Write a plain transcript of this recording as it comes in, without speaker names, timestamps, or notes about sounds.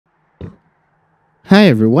Hi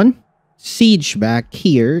everyone, Siege back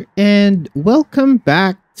here, and welcome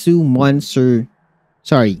back to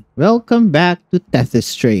welcome back to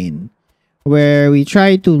Tethys Train, where we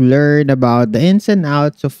try to learn about the ins and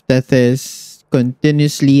outs of Tethys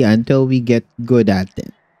continuously until we get good at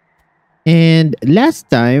it. And last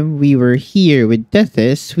time we were here with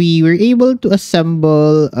Tethys, we were able to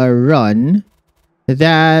assemble a run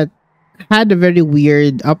that had a very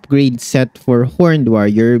weird upgrade set for Horned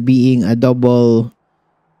Warrior, being a double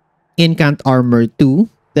INCANT armor 2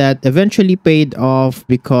 that eventually paid off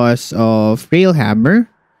because of Railhammer.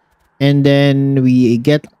 And then we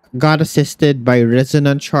got assisted by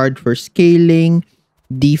Resonant Shard for scaling,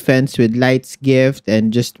 defense with Light's Gift,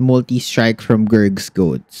 and just multi-strike from Gurg's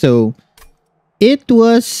Goat. So it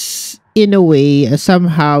was, in a way, a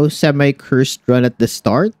somehow semi-cursed run at the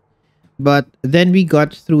start. But then we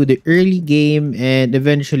got through the early game and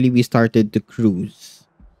eventually we started to cruise.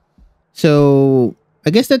 So I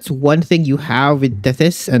guess that's one thing you have with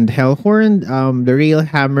Tethys and Hellhorn. The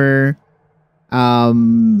Railhammer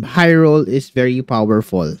high roll is very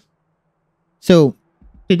powerful. So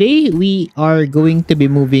today we are going to be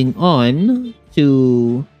moving on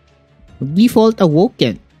to default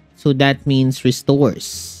Awoken. So that means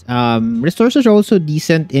restores. Restores are also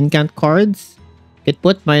decent incant cards. You could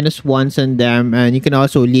put -1s on them, and you can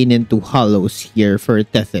also lean into hollows here for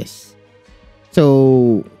Tethys.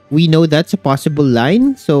 So we know that's a possible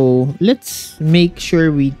line, so let's make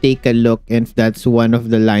sure we take a look if that's one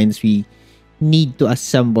of the lines we need to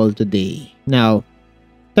assemble today. Now,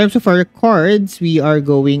 in terms of our cards, we are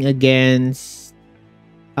going against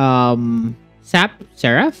Seraph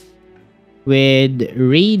with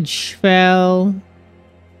Rage Fell,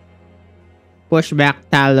 Pushback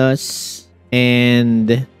Talos,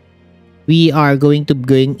 and we are going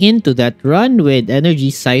into that run with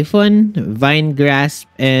Energy Siphon, Vine Grasp,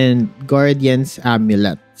 and Guardian's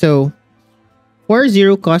Amulet. So 4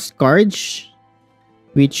 0 cost cards,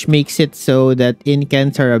 which makes it so that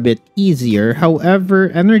incants are a bit easier.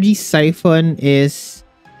 However, Energy Siphon is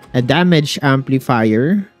a damage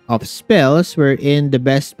amplifier of spells, wherein the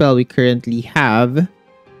best spell we currently have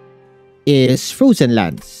is Frozen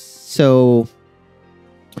Lance. So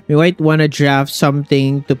we might want to draft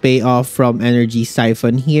something to pay off from Energy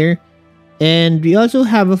Siphon here. And we also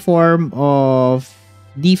have a form of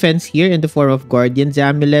defense here in the form of Guardian's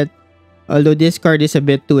Amulet. Although this card is a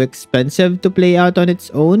bit too expensive to play out on its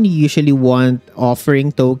own, you usually want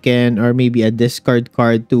Offering Token or maybe a discard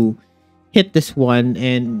card to hit this one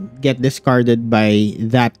and get discarded by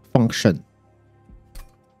that function.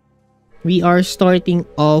 We are starting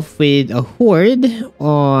off with a Horde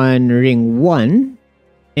on ring 1.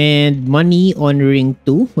 And money on ring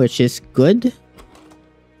 2, which is good.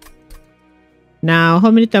 Now, how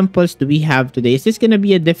many temples do we have today? Is this going to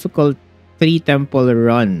be a difficult 3-temple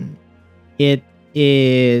run? It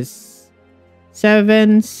is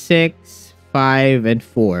 7, 6, 5, and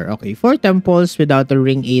 4. Okay, 4 temples without a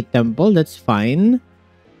ring 8 temple. That's fine.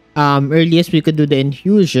 Earliest we could do the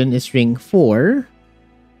infusion is ring 4.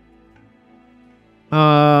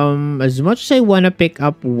 As much as I want to pick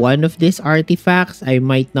up one of these artifacts, I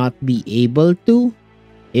might not be able to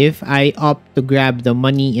if I opt to grab the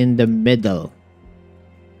money in the middle.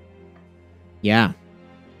 Yeah.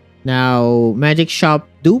 Now, Magic Shop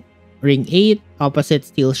dupe, ring 8, opposite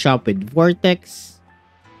Steel Shop with Vortex.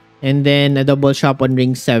 And then a double shop on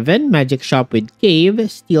ring 7, Magic Shop with Cave,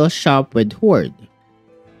 Steel Shop with Horde.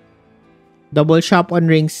 Double shop on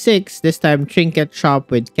ring 6, this time Trinket Shop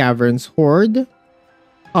with Caverns Horde.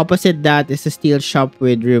 Opposite that is a Steel Shop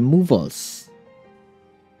with Removals.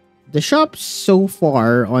 The shops so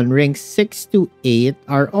far on ranks 6 to 8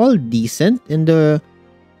 are all decent in the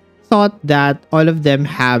thought that all of them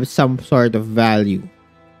have some sort of value.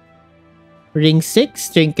 Ring 6,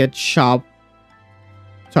 Trinket Shop.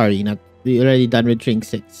 Sorry, we already done with ring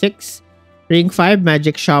 6. 6. Ring 5,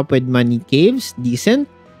 Magic Shop with Money Caves. Decent.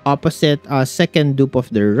 Opposite second dupe of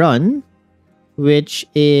the run, which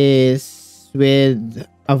is with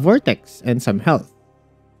a Vortex and some health.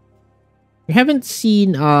 We haven't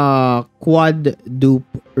seen a quad dupe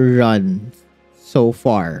run so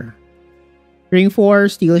far. Ring 4,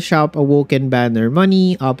 Steel Shop, Awoken Banner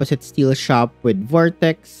Money, opposite Steel Shop with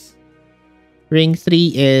Vortex. Ring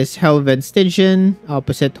 3 is Helven Stygian,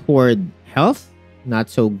 opposite Horde Health. Not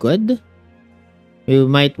so good. We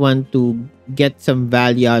might want to get some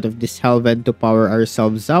value out of this Helven to power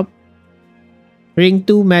ourselves up. Ring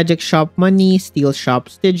 2, Magic Shop Money, Steel Shop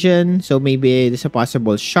Stygian. So maybe there's a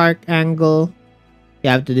possible Shark angle. You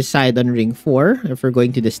have to decide on ring 4 if we're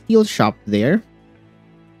going to the Steel Shop there.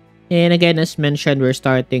 And again, as mentioned, we're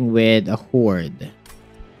starting with a Horde.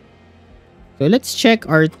 So let's check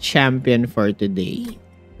our champion for today.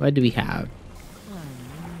 What do we have?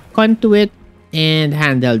 Conduit and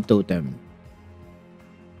Handheld Totem.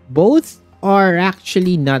 Both are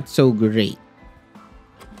actually not so great.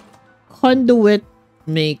 Conduit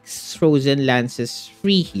makes Frozen Lances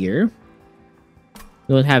free here.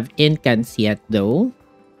 Don't have incants yet though.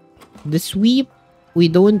 The sweep,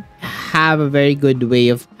 we don't have a very good way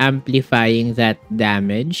of amplifying that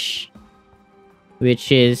damage,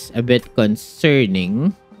 which is a bit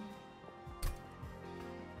concerning.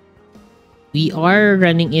 We are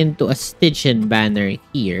running into a Stygian banner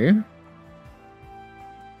here.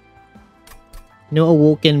 No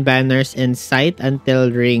Awoken banners in sight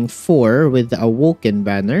until ring 4 with the Awoken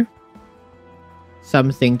banner.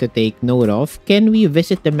 Something to take note of. Can we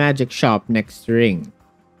visit the magic shop next ring?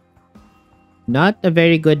 Not a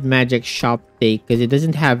very good magic shop take because it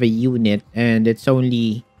doesn't have a unit and it's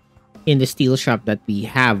only in the steel shop that we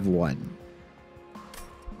have one.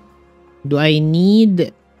 Do I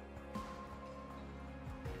need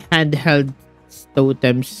handheld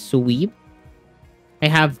totem sweep? I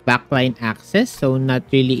have backline access, so not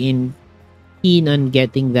really keen on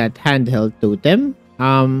getting that handheld totem.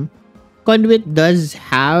 Conduit does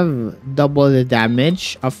have double the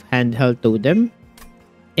damage of handheld totem.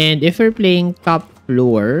 And if we're playing top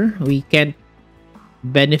floor, we can't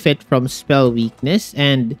benefit from spell weakness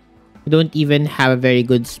and we don't even have a very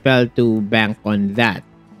good spell to bank on that.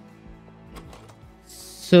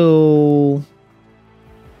 So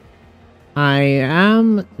I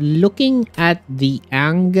am looking at the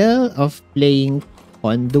angle of playing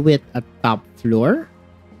Conduit at top floor.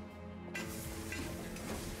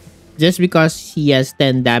 Just because he has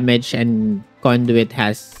 10 damage and Conduit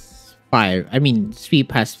has 5. I mean,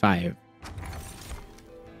 Sweep has 5.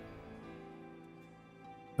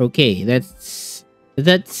 Okay, that's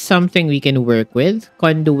something we can work with.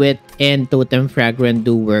 Conduit and Totem Fragment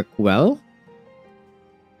do work well.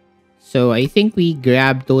 So I think we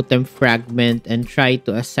grab Totem Fragment and try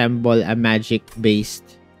to assemble a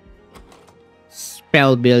magic-based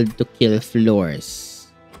spell build to kill floors.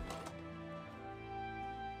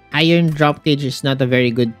 Iron Dropcage is not a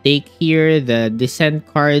very good take here. The Descent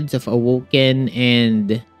cards of Awoken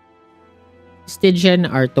and Stygian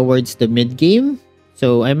are towards the mid-game.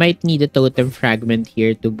 So I might need a Totem Fragment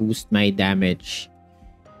here to boost my damage.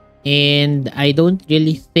 And I don't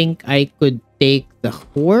really think I could take the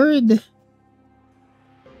Horde.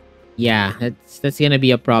 Yeah, that's gonna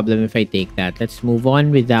be a problem if I take that. Let's move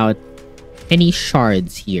on without any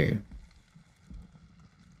shards here.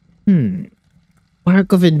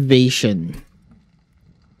 Mark of Invasion.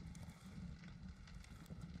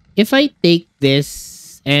 If I take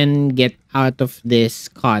this and get out of this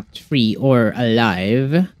scot-free or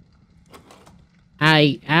alive,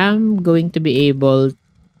 I am going to be able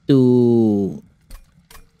to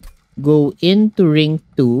go into ring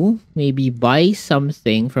 2, maybe buy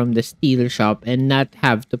something from the steel shop and not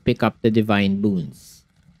have to pick up the divine boons.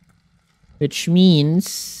 Which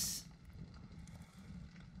means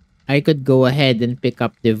I could go ahead and pick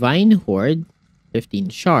up Divine Horde, 15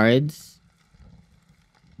 shards,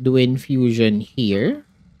 do infusion here.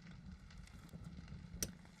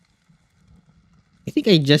 I think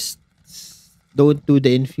I just don't do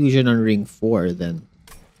the infusion on ring 4 then.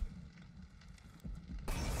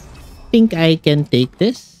 Think I can take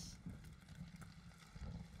this.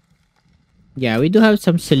 Yeah, we do have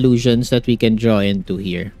some solutions that we can draw into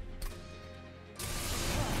here.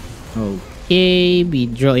 Okay, we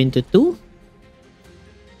draw into 2.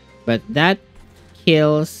 But that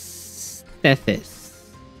kills Tethys.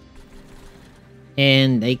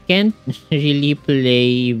 And I can't really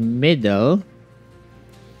play middle,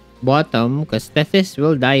 bottom, because Tethys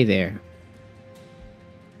will die there.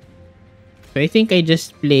 So I think I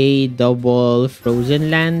just play double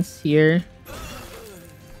Frozen Lands here.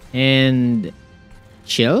 And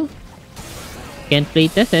chill. Can't play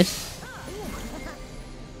Tethys.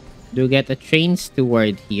 Do get a Train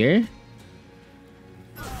Steward here.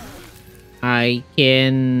 I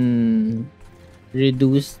can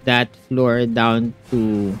reduce that floor down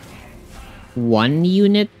to 1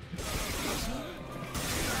 unit.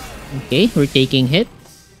 Okay, we're taking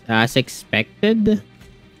hits as expected.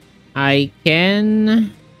 I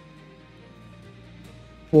can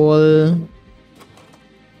pull.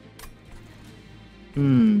 I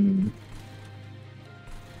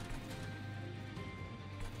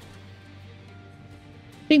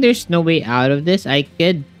think there's no way out of this. I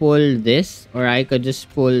could pull this, or I could just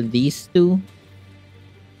pull these two.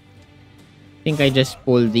 I think I just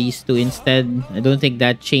pull these two instead. I don't think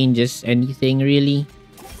that changes anything really.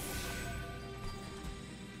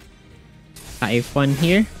 Typhon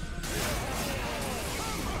here.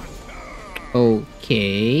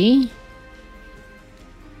 Okay.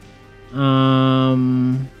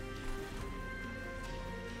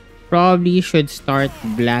 Probably should start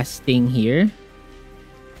blasting here.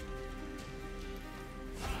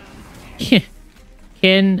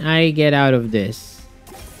 Can I get out of this?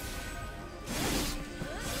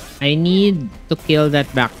 I need to kill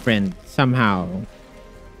that back friend somehow.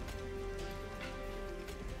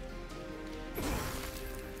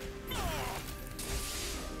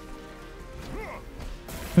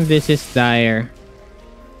 This is dire.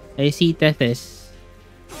 I see Tethys.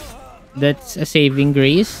 That's a saving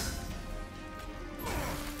grace.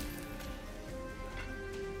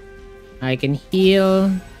 I can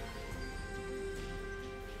heal.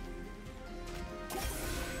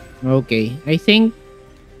 Okay, I think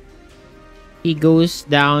he goes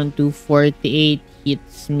down to 48,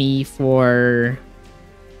 hits me for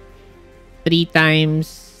 3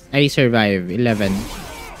 times. I survive. 11.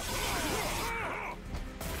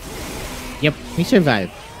 Yep, we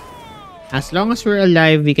survive. As long as we're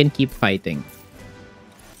alive, we can keep fighting.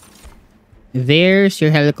 There's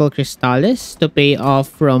your Helical Crystallis to pay off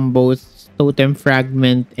from both Totem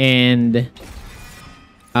Fragment and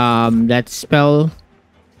that spell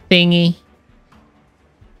thingy.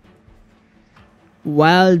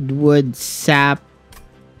 Wildwood Sap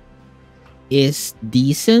is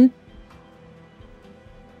decent.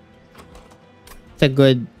 It's a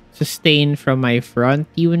good sustain from my front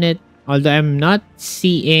unit. Although I'm not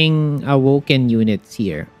seeing Awoken units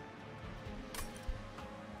here.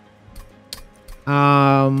 Do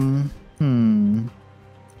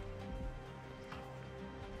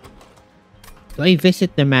I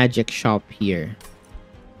visit the magic shop here?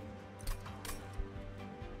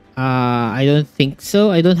 I don't think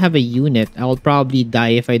so. I don't have a unit. I'll probably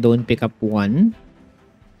die if I don't pick up one.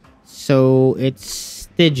 So it's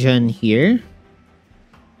Stygian here.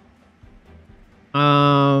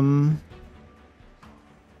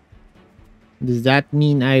 Does that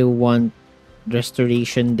mean I want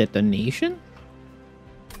restoration detonation?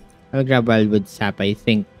 I'll grab Wildwood Sap, I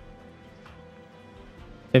think.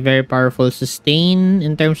 It's a very powerful sustain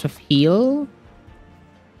in terms of heal.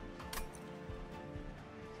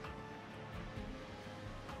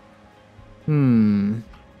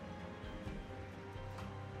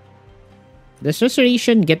 Does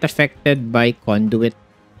restoration get affected by conduit?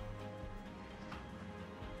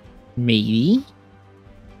 Maybe.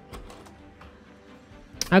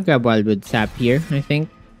 I'll grab Wildwood Sap here, I think.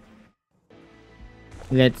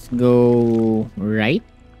 Let's go right.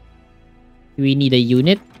 We need a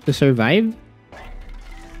unit to survive.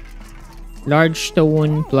 Large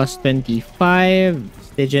stone plus 25.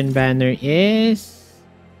 Stygian banner is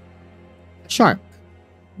shark.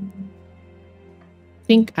 I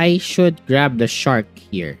think I should grab the shark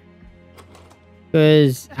here.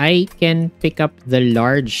 Because I can pick up the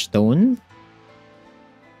large stone.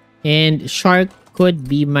 And shark could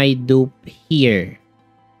be my dupe here.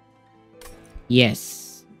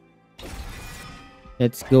 Yes.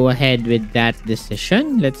 Let's go ahead with that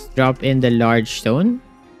decision. Let's drop in the large stone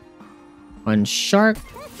on shark.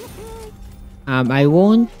 I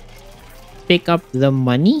won't pick up the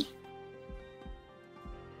money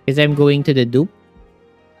because I'm going to the dupe.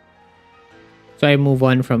 So I move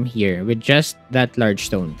on from here with just that large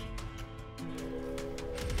stone.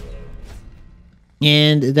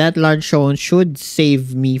 And that large stone should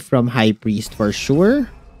save me from High Priest for sure.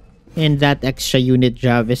 And that extra unit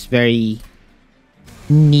job is very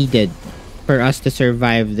needed for us to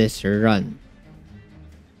survive this run.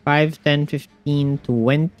 5, 10, 15,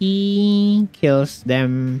 20 kills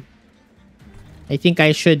them. I think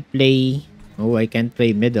I should play... Oh, I can't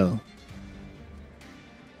play middle.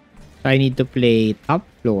 So I need to play top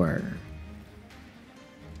floor.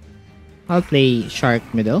 I'll play shark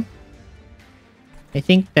middle. I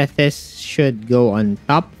think Tethys should go on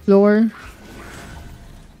top floor.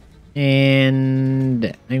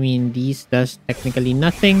 And I mean, these does technically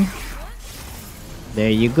nothing. There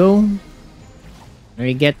you go.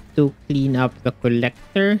 We get to clean up the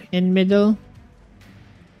collector in middle.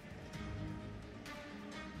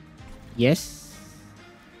 Yes.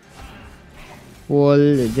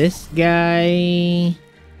 Pull this guy.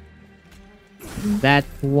 That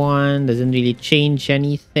one doesn't really change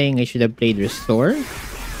anything. I should have played restore.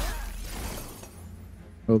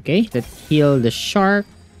 Okay, let's heal the shark.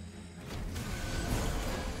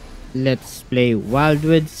 Let's play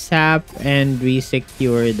Wildwood Sap and we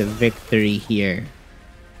secure the victory here.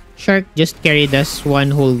 Shark just carried us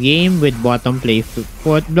one whole game with bottom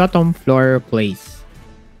floor plays.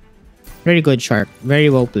 Very good, Shark. Very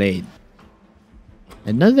well played.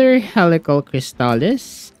 Another Helical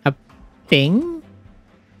Crystallis. A ping.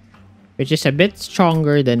 which is a bit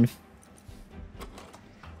stronger than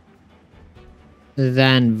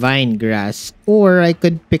Vine Grass. Or I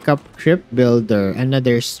could pick up Crypt Builder,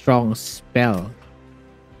 another strong spell.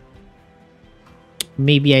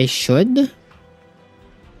 Maybe I should?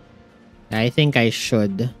 I think I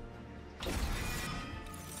should.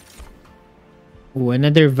 Ooh,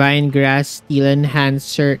 another Vine Grass, Steel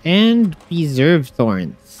Enhancer, and Preserve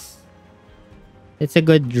Thorns. It's a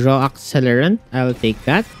good draw accelerant. I'll take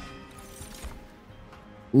that.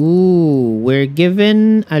 Ooh, we're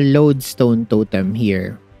given a Lodestone Totem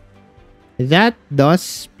here. That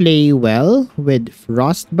does play well with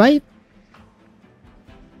Frostbite.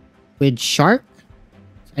 With Shark.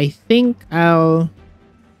 I think I'll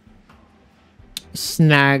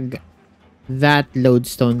snag that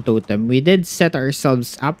Lodestone Totem. We did set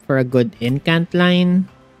ourselves up for a good incant line.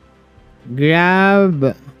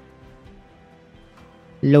 Grab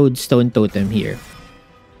Lodestone Totem here.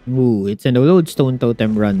 Ooh, it's a Lodestone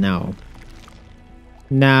Totem run now.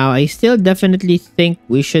 Now, I still definitely think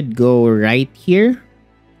we should go right here.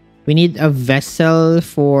 We need a vessel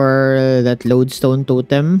for that Lodestone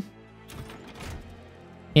Totem.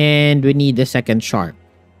 And we need a second shark.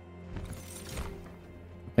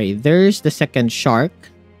 Okay, there's the second shark.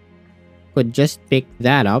 Could just pick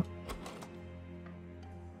that up.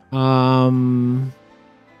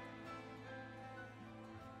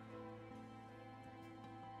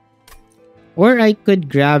 Or I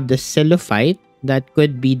could grab the Celophyte. That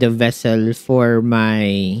could be the vessel for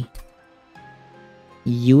my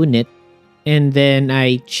unit. And then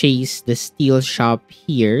I chase the steel shop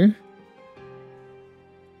here.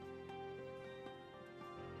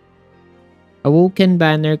 Awoken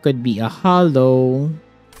banner could be a hollow.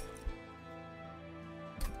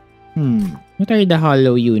 What are the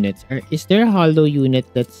hollow units? Is there a hollow unit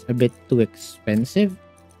that's a bit too expensive?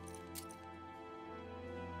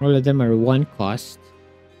 All of them are one cost.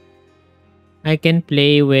 I can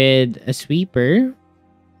play with a sweeper.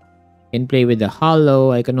 I can play with the hollow.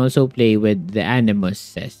 I can also play with the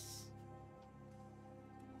animuses.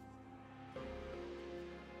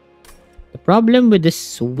 The problem with the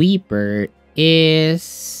sweeper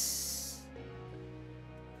is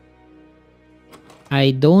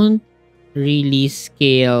I don't really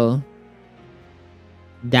scale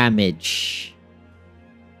damage.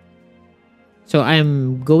 So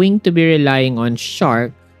I'm going to be relying on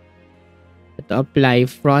Shark to apply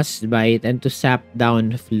Frostbite and to sap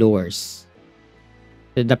down floors.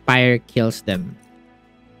 So the pyre kills them.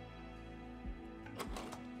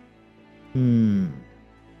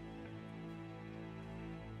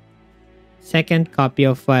 Second copy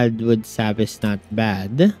of Wildwood Sap is not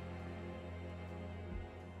bad.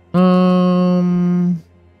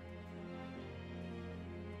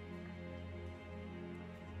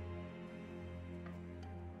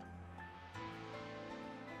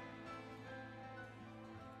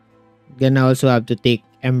 Gonna also have to take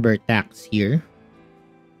Ember Tax here.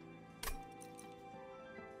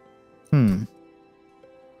 So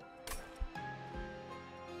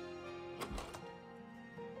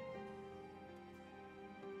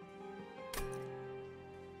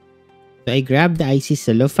I grab the Icy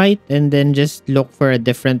Celophyte and then just look for a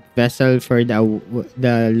different vessel for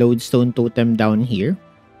the Lodestone Totem down here.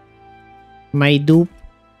 My dupe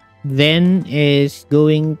then is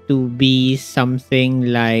going to be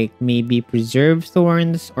something like maybe Preserve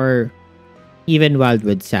Thorns or even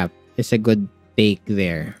Wildwood Sap is a good take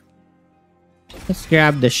there. Let's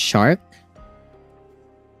grab the Shark.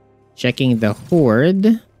 Checking the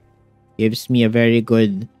Horde gives me a very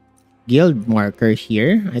good guild marker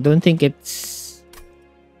here. I don't think it's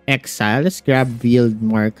exile. Let's grab guild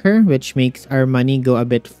marker, which makes our money go a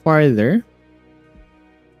bit farther.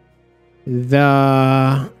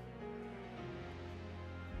 Do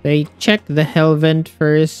I check the Hellvent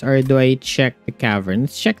first or do I check the cavern?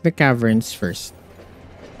 Let's check the caverns first.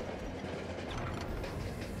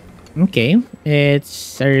 Okay,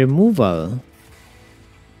 it's a removal.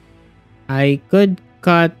 I could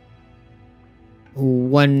cut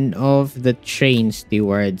one of the train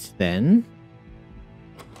stewards then.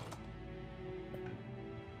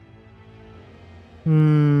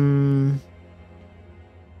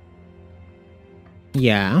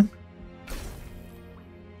 Yeah.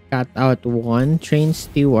 Cut out one train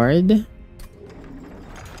steward.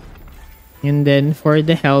 And then for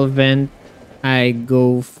the Hellvent, I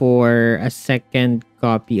go for a second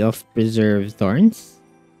copy of Preserve Thorns.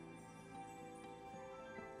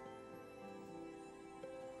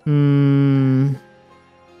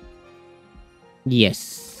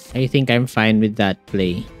 Yes, I think I'm fine with that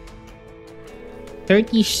play.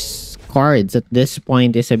 30 cards at this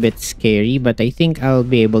point is a bit scary, but I think I'll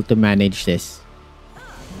be able to manage this.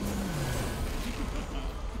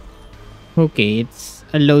 Okay, it's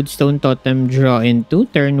a lodestone totem draw into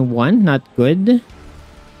turn 1, not good.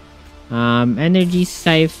 Energy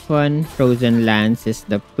Siphon, Frozen Lance is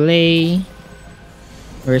the play.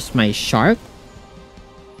 Where's my shark?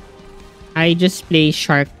 I just play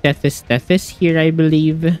Shark Tethys here, I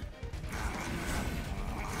believe.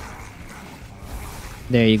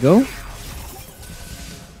 There you go.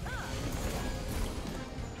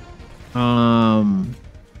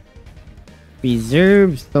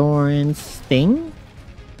 Preserve, Thorn, Sting.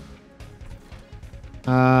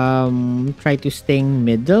 Try to sting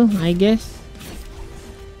middle, I guess.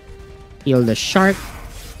 Heal the shark.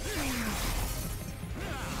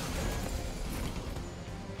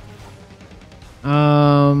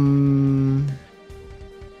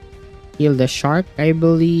 Heal the shark, I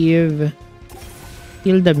believe.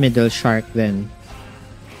 Heal the middle shark then.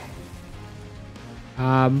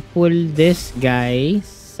 Pull this guy,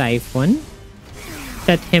 Siphon.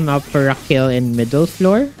 Set him up for a kill in middle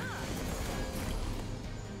floor.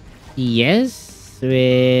 Yes,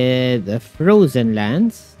 with a Frozen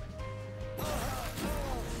Lance.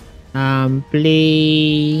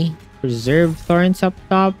 Play Preserve Thorns up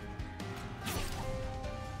top.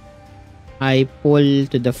 I pull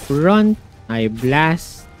to the front. I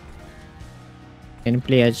blast. Can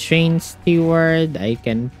play a Train Steward. I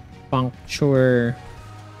can puncture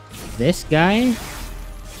this guy.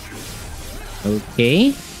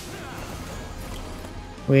 Okay.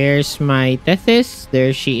 Where's my Tethys?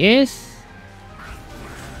 There she is.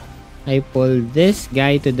 I pull this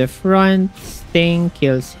guy to the front. Sting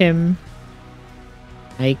kills him.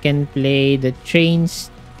 I can play the Train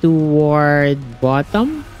Steward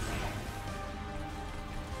bottom.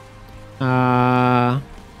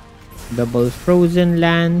 Double Frozen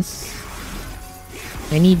Lance.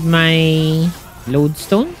 I need my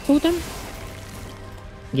Lodestone totem.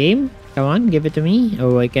 Game, come on, give it to me.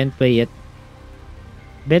 Oh, I can't play it.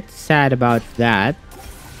 Bit sad about that.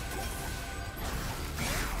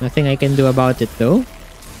 Nothing I can do about it though.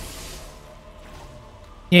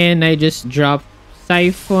 And I just drop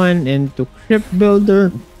Siphon into Crypt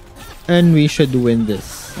Builder. And we should win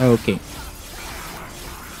this. Okay.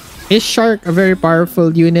 Is Shark a very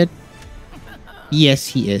powerful unit? Yes,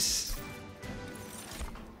 he is.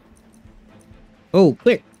 Oh,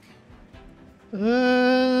 quick.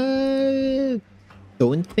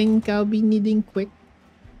 Don't think I'll be needing quick.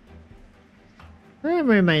 Where are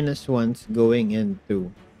my -1s going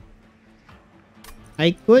into?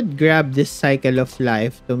 I could grab this Cycle of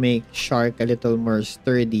Life to make Shark a little more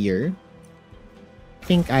sturdier. I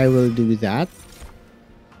think I will do that.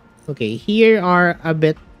 Okay, here are a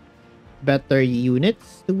bit better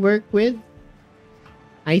units to work with.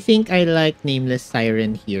 I think I like Nameless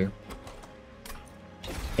Siren here.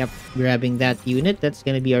 Yep, grabbing that unit. That's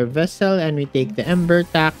gonna be our vessel, and we take the Ember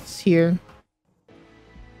Tax here.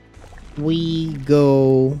 We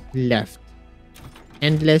go left.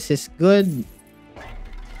 Endless is good.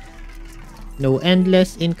 No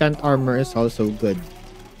Endless. Incant Armor is also good.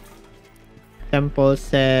 Temple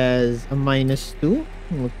says a -2.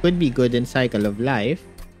 It could be good in Cycle of Life.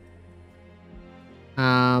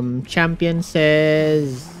 Champion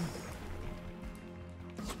says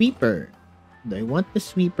Sweeper. Do I want the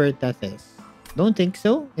Sweeper Tethys? Don't think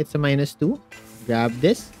so. It's a -2. Grab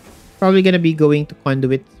this. Probably gonna be going to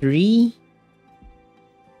Conduit 3.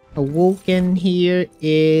 Awoken here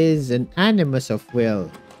is an Animus of Will.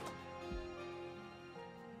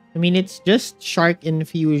 I mean, it's just Shark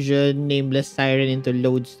Infusion, Nameless Siren into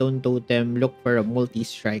Lodestone Totem, look for a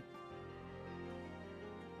multi-strike.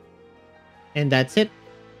 And that's it.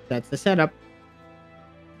 That's the setup.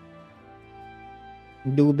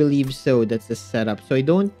 Do believe so. That's the setup. So I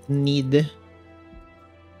don't need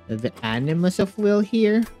the Animus of Will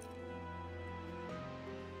here.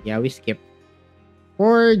 Yeah, we skip.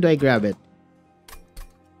 Or do I grab it?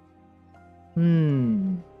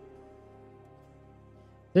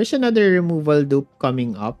 There's another removal dupe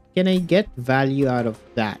coming up. Can I get value out of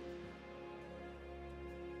that?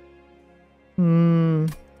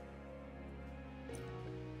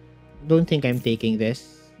 Don't think I'm taking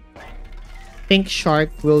this. Think Shark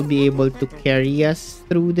will be able to carry us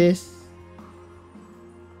through this.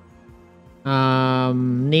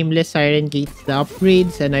 Nameless Siren gates the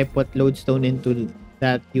upgrades, and I put Lodestone into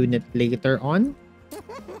that unit later on.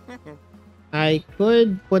 I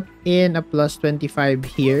could put in a +25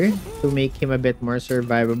 here to make him a bit more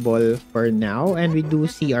survivable for now, and we do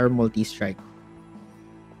see our multi-strike.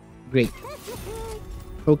 Great.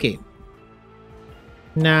 Okay.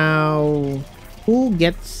 Now, Who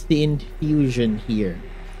gets the infusion here?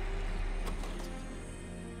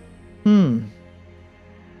 Hmm.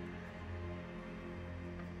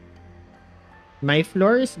 My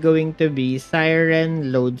floor is going to be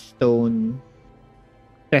Siren, Lodestone,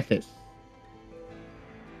 Tethys.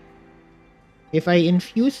 If I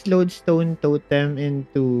infuse Lodestone Totem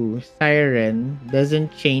into Siren,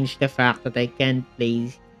 doesn't change the fact that I can't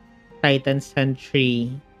play Titan Sentry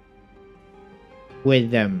with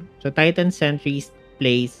them. So Titan Sentry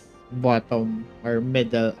plays bottom or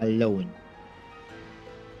middle alone.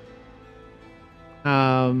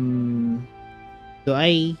 Do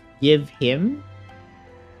I give him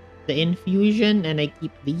the infusion and I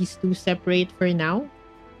keep these two separate for now?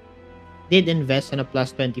 Did invest on a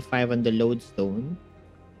plus 25 on the Lodestone.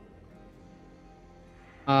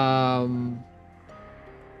 Um,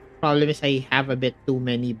 Problem is I have a bit too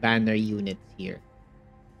many banner units here.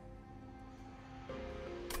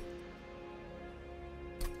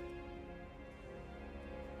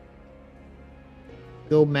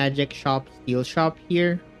 Go magic shop, steel shop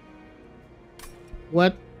here.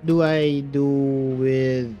 What do I do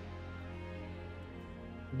with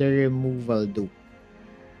the removal do?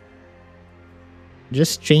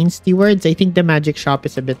 Just chain stewards. I think the magic shop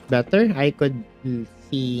is a bit better. I could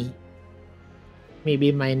see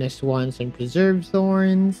maybe -1s and preserve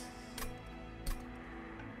thorns.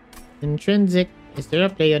 Intrinsic. Is there a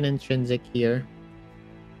play on intrinsic here?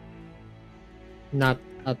 Not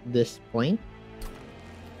at this point.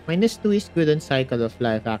 -2 is good on cycle of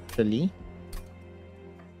life actually.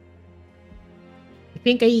 I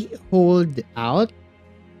think I hold out.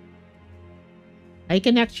 I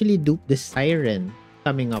can actually dupe the siren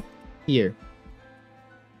coming up here.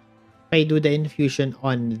 If I do the infusion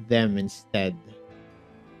on them instead.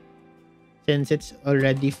 Since it's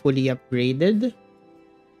already fully upgraded.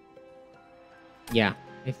 Yeah,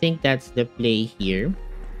 I think that's the play here.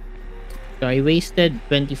 So I wasted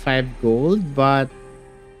 25 gold, but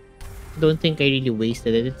I don't think I really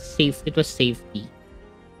wasted it. It's safe. It was safety.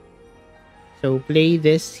 So play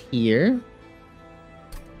this here.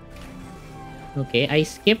 Okay, I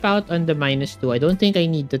skip out on the -2. I don't think I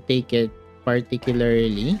need to take it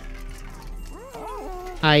particularly.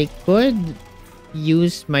 I could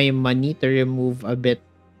use my money to remove a bit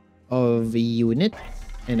of units,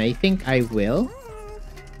 and I think I will.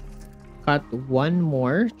 Cut one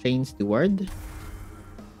more chain steward.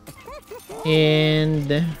 And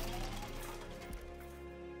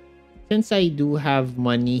since I do have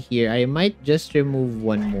money here, I might just remove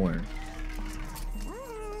one more.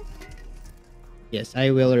 Yes,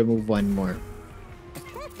 I will remove one more.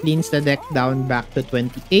 Cleans the deck down back to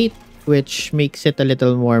 28, which makes it a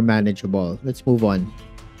little more manageable. Let's move on.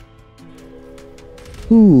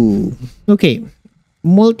 Ooh, okay.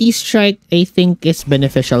 Multi-strike, I think, is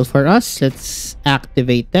beneficial for us. Let's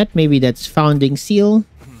activate that. Maybe that's Founding Seal.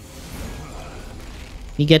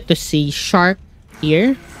 We get to see Shark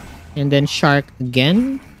here. And then Shark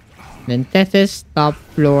again. Then Tethys, top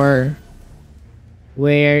floor.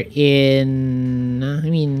 Wherein, I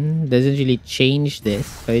mean, doesn't really change this.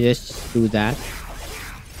 So I just do that.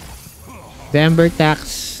 The Ember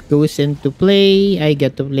Tax goes into play. I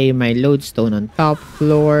get to play my Lodestone on top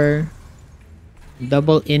floor.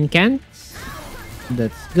 Double incants.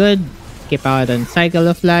 That's good. Skip out on Cycle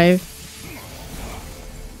of Life.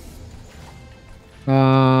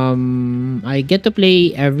 I get to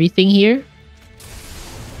play everything here.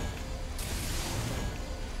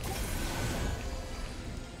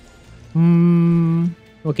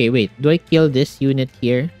 Okay, wait. Do I kill this unit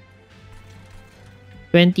here?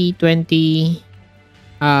 20, 20,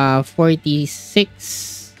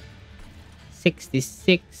 46,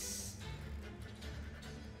 66.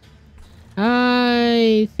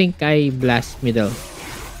 I think I blast middle.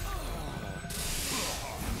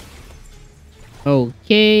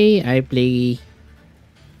 Okay, I play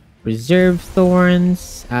Preserve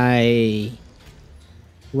Thorns. I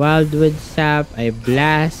Wildwood Sap. I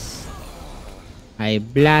blast. I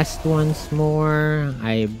blast once more.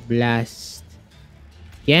 I blast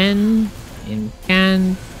again.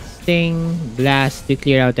 Incant. Sting. Blast to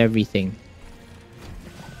clear out everything.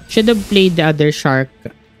 Should have played the other shark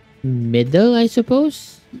middle, I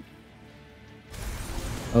suppose.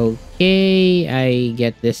 Okay, I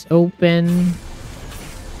get this open.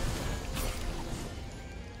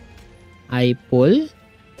 I pull.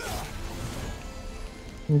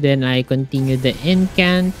 Then I continue the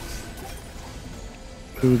incant.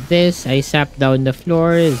 Do this. I sap down the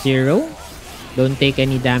floor. 0. Don't take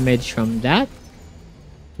any damage from that.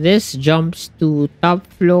 This jumps to top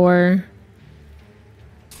floor.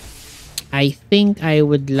 I think I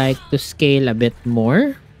would like to scale a bit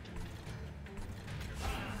more.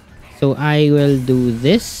 So I will do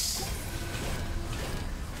this.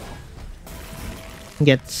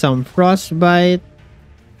 Get some frostbite.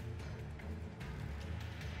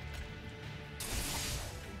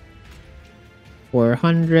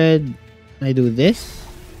 $400. I do this.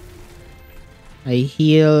 I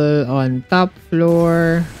heal on top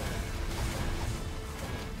floor.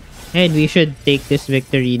 And we should take this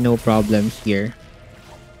victory, no problems here.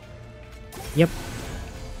 Yep.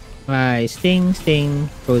 Sting,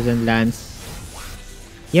 Frozen Lance.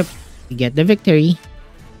 Yep, we get the victory.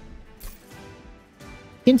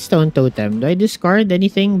 Kinstone Totem. Do I discard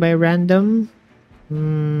anything by random?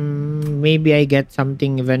 Maybe I get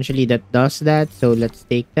something eventually that does that, so let's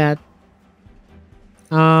take that.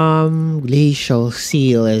 Glacial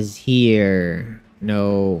Seal is here.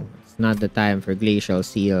 No, it's not the time for Glacial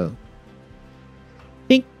Seal. I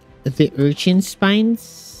think the Urchin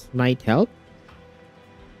Spines might help.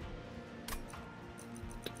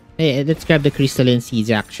 Hey, let's grab the Crystalline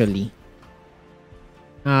Seeds actually.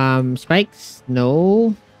 Spikes?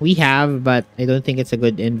 No. We have, but I don't think it's a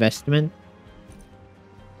good investment.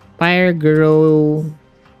 Fire Grow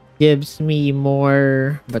gives me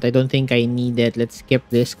more, but I don't think I need it. Let's skip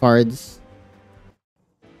these cards.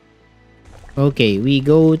 Okay, we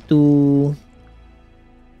go to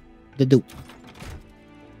the dupe.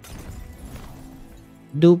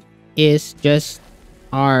 Dupe is just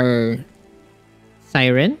our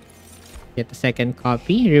Siren. Get a second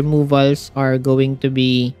copy. Removals are going to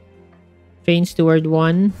be Train Steward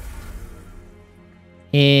 1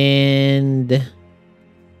 and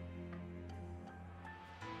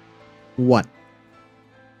what?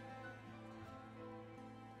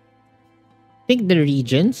 I think the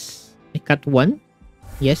regions. I cut 1.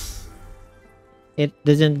 Yes. It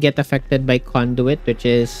doesn't get affected by Conduit, which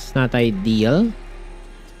is not ideal.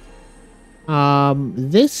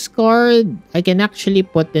 This card I can actually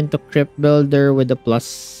put into Crypt Builder with a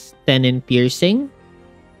 +10 in piercing.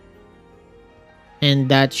 And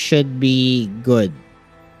that should be good.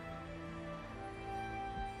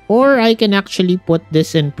 Or I can actually put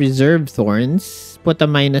this in Preserve Thorns, put a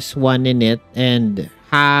 -1 in it, and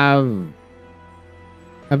have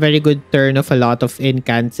a very good turn of a lot of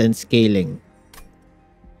incants and scaling.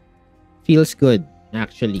 Feels good,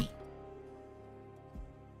 actually.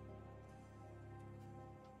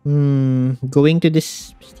 Going to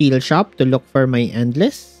this steel shop to look for my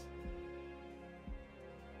Endless.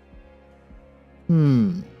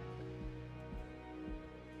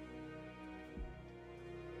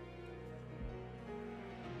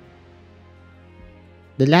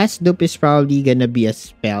 The last dupe is probably gonna be a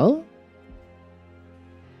spell.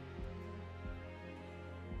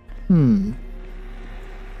 Do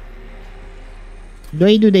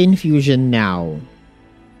I do the infusion now?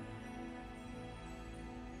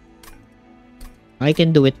 I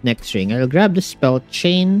can do it next ring. I'll grab the spell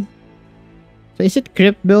chain. So is it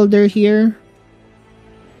Crypt Builder here?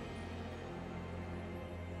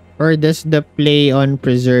 Or does the play on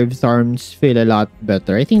Preserve Thorns feel a lot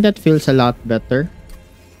better? I think that feels a lot better.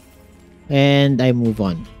 And I move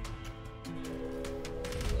on.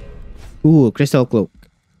 Ooh, Crystal Cloak.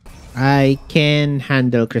 I can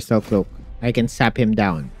handle Crystal Cloak. I can sap him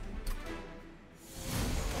down.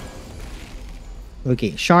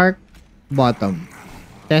 Okay, Shark, bottom.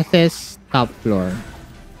 Tethys, top floor.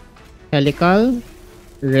 Helical,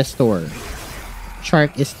 restore.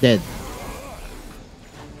 Shark is dead.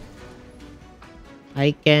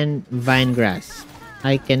 I can Vine Grass.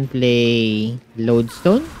 I can play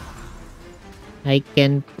Lodestone. I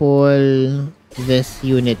can pull this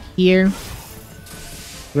unit here.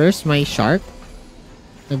 Where's my Shark?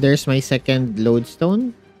 There's my second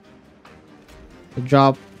Lodestone.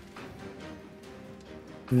 Drop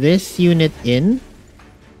this unit in.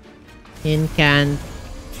 Incant.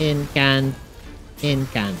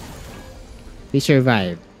 We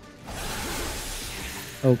survived.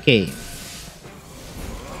 Okay.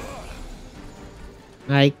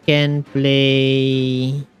 I can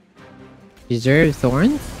play Preserve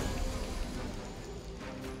Thorns.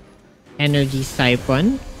 Energy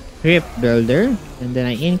Siphon. Crypt Builder. And then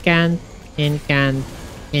I incant.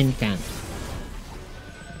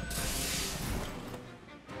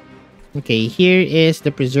 Okay, here is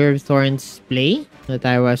the Preserve Thorns play that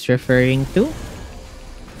I was referring to.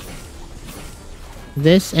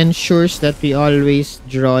 This ensures that we always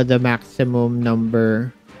draw the maximum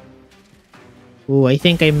number. Ooh, I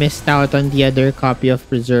think I missed out on the other copy of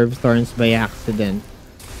Preserve Thorns by accident.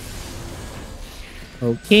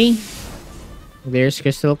 Okay. There's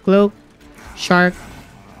Crystal Cloak. Shark.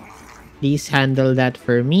 Please handle that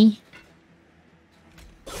for me.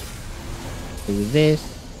 Do this.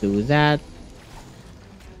 Do that.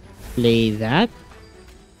 Play that.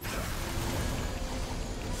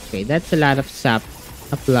 Okay, that's a lot of sap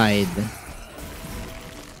applied.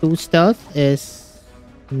 2 stealth is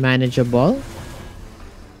manageable.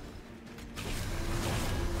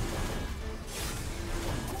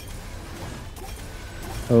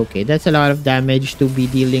 Okay, that's a lot of damage to be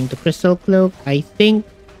dealing to Crystal Cloak. I think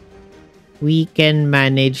we can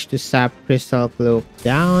manage to sap Crystal Cloak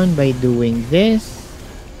down by doing this.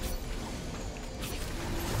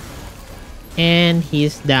 And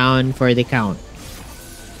he's down for the count.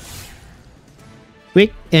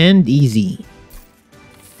 Quick and easy.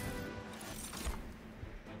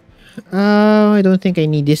 I don't think I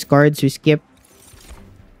need these cards. We skip.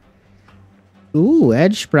 Ooh,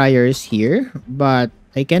 Edge Prior is here, but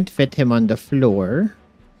I can't fit him on the floor.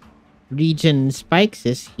 Region Spikes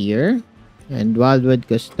is here, and Wildwood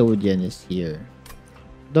Custodian is here.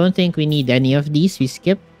 Don't think we need any of these. We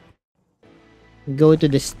skip. Go to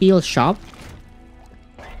the Steel Shop.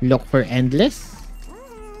 Look for Endless.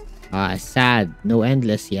 Sad. No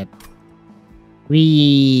Endless yet.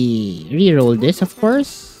 We re-roll this, of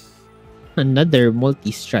course. Another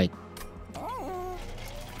multi-strike.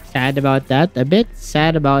 Sad about that. A bit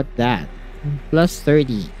sad about that. Plus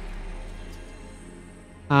 30.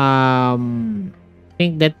 I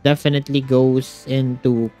think that definitely goes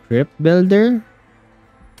into Crypt Builder.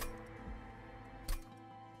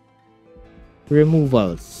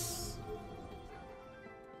 Removals.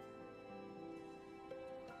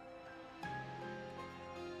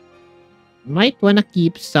 Might wanna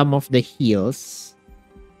keep some of the heals.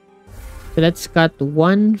 So let's cut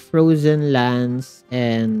 1 Frozen Lance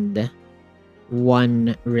and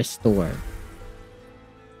 1 Restore.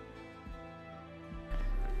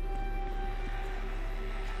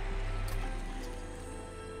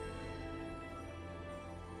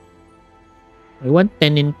 I want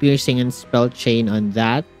 10 in Piercing and Spell Chain on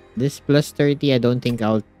that. This plus 30 I don't think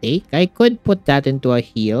I'll take. I could put that into a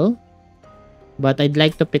heal. But I'd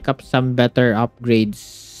like to pick up some better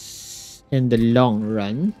upgrades in the long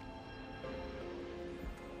run.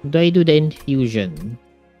 Do I do the infusion?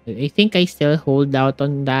 I think I still hold out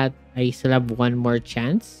on that. I still have 1 more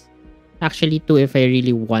chance. Actually 2 if I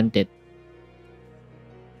really want it.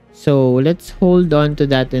 So let's hold on to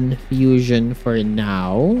that infusion for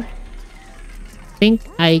now. I think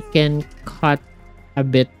I can cut a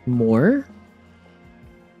bit more.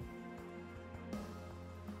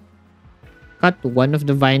 Cut 1 of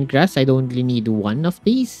the Vine Grass. I don't really need 1 of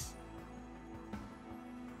these.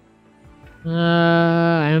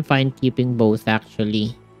 I'm fine keeping both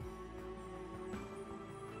actually.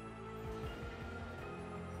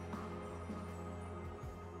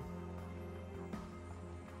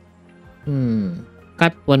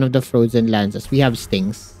 Cut 1 of the Frozen Lances. We have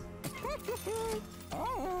stings.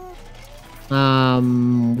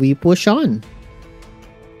 We push on.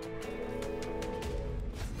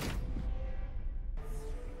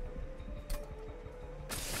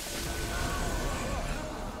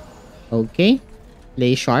 Okay.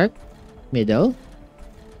 Play sharp. Middle.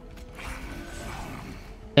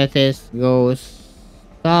 Tethys goes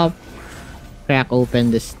top. Crack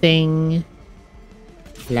open the sting.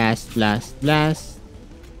 Blast, blast, blast.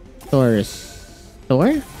 Thor?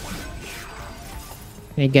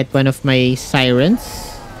 I get 1 of my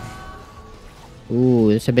sirens. Ooh,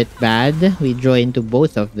 it's a bit bad. We draw into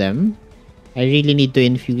both of them. I really need to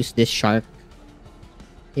infuse this shark.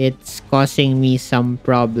 It's causing me some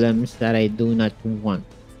problems that I do not want.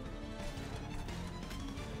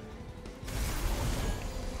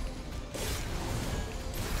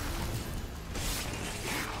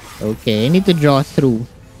 Okay, I need to draw through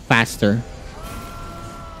faster.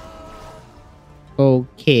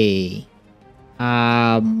 Okay.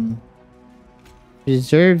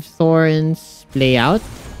 Reserve Thorns, play out.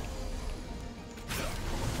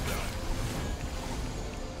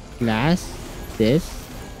 Blast this.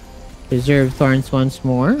 Reserve Thorns once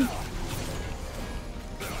more.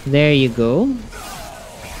 There you go.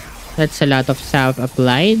 That's a lot of salve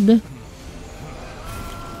applied.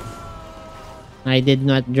 I did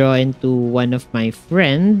not draw into one of my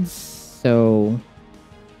friends, so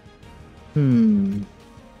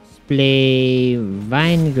let's play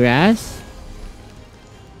Vine Grass.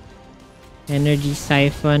 Energy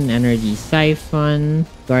Siphon, Energy Siphon,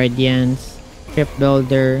 Guardians, Crypt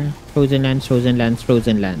Builder, Frozen Lands, Frozen Lands,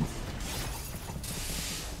 Frozen Lands.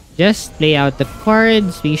 Just play out the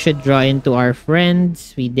cards. We should draw into our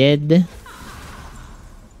friends. We did.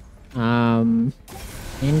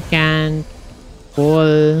 Incant.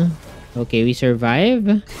 Pull. Okay, we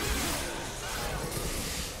survive.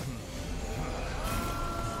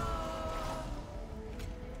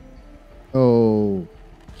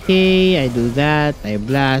 Okay. do that. I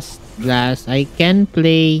blast. I can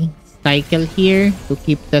play cycle here to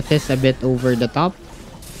keep Tethys a bit over the top.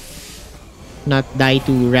 Not die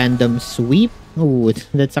to random sweep. Ooh,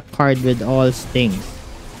 that's a card with all stings.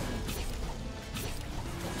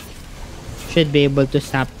 Should be able to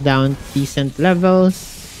sap down decent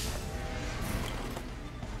levels.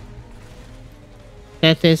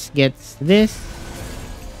 Tethys gets this.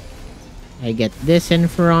 I get this in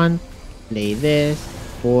front. Play this.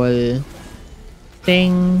 Pull.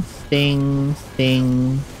 Sting.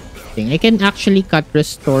 I can actually cut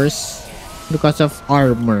restores because of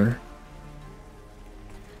armor.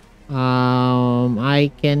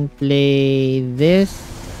 I can play this.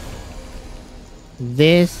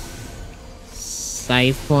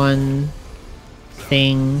 Siphon.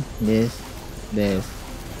 Sting. This.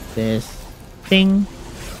 Thing.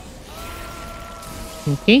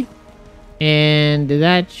 Okay. And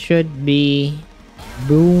that should be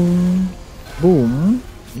boom.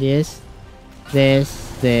 This,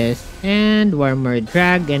 and Warmer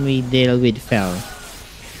Drag, and we deal with Fell.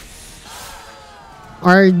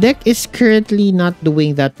 Our deck is currently not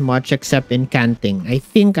doing that much except incanting. I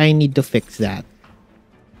think I need to fix that.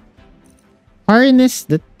 Harness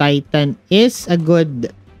the Titan is a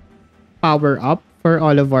good power up for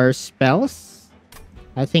all of our spells.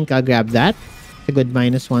 I think I'll grab that. It's a good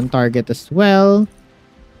 -1 target as well.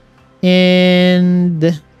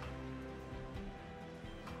 And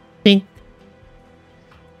think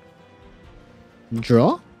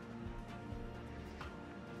draw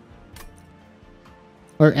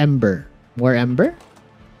or Ember. More Ember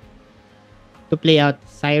to play out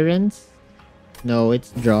Sirens. No, it's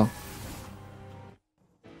draw.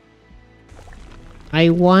 I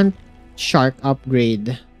want Shark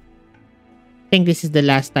upgrade. I think this is the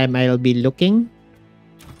last time I'll be looking.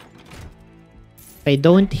 If I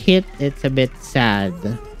don't hit, it's a bit sad.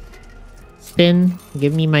 Spin,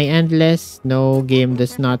 give me my Endless. No, game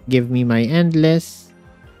does not give me my Endless.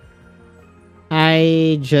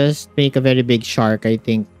 I just make a very big Shark, I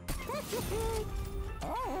think.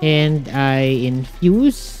 And I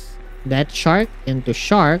infuse that Shark into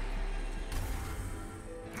Shark.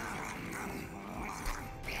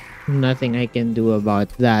 Nothing I can do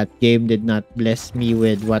about that. Game did not bless me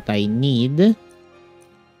with what I need.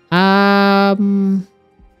 I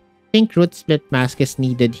think Root Split Mask is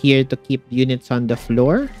needed here to keep units on the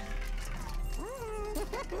floor.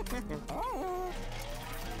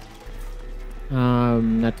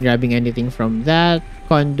 Not grabbing anything from that.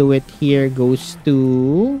 Conduit here goes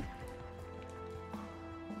to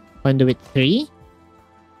Conduit 3.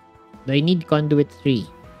 Do I need Conduit 3?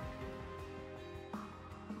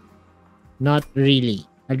 Not really.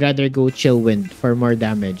 I'd rather go Chillwind for more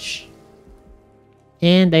damage.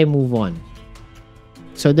 And I move on.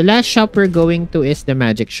 So the last shop we're going to is the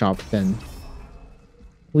magic shop then.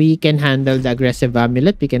 We can handle the aggressive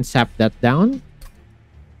amulet. We can sap that down.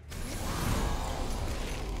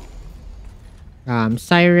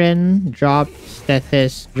 Siren, drop,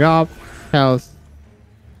 Tethys, drop, health.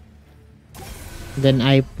 Then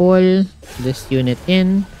I pull this unit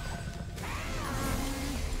in.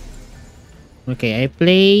 Okay, I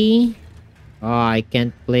play. Oh, I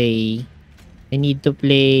can't play. I need to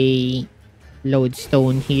play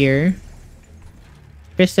Lodestone here.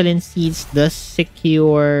 Crystalline Seeds does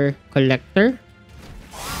secure Collector.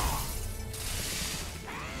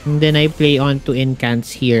 And then I play on to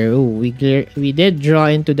Incants here. Oh, we did draw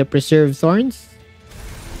into the Preserve Thorns.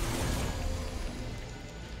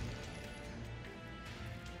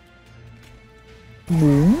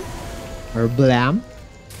 Boom. Or Blam.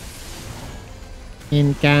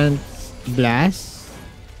 Incant Blast.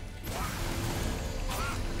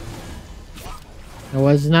 I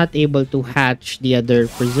was not able to hatch the other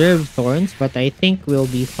Preserve Thorns, but I think we'll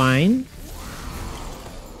be fine.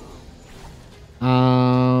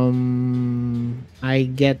 I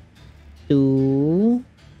get to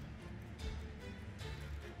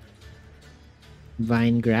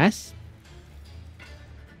Vine Grass.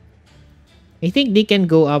 I think they can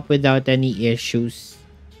go up without any issues.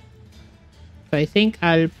 So I think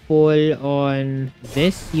I'll pull on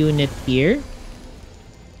this unit here.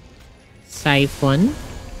 Siphon.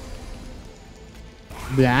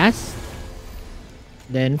 Blast.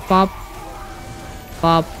 Then pop.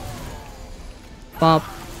 Pop. Pop.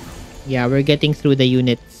 Yeah, we're getting through the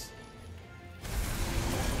units.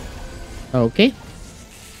 Okay.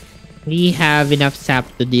 We have enough sap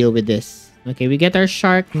to deal with this. Okay, we get our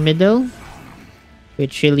Shark middle,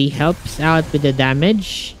 which really helps out with the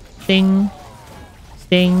damage. Sting.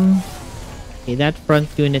 Sting. Okay, that front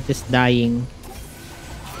unit is dying.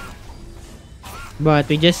 But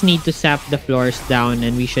we just need to sap the floors down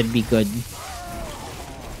and we should be good.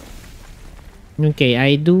 Okay,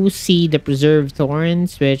 I do see the preserved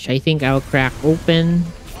thorns, which I think I'll crack open.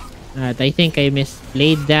 I think I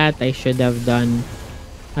misplayed that. I should have done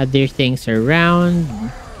other things around.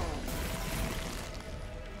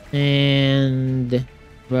 And,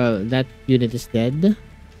 well, that unit is dead.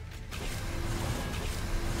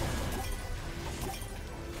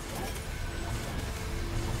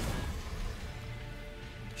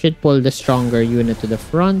 Should pull the stronger unit to the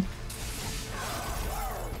front.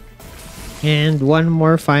 And one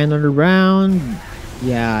more final round.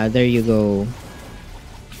 Yeah, there you go.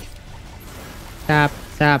 Sap,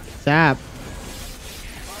 sap, sap.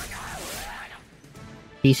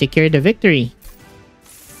 He secured the victory.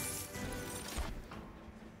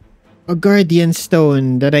 A Guardian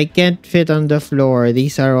Stone that I can't fit on the floor.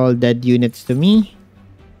 These are all dead units to me.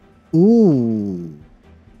 Ooh.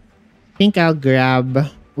 Think I'll grab...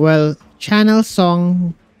 Well, Channel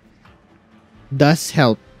Song does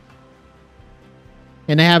help.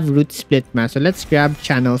 And I have Root Split Mass. So let's grab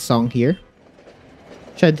Channel Song here.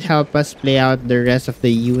 Should help us play out the rest of the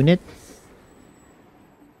units.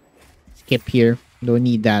 Skip here. Don't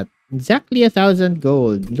need that. Exactly 1,000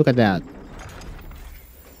 gold. Look at that.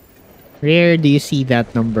 Rare do you see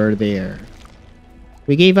that number there.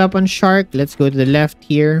 We gave up on Shark. Let's go to the left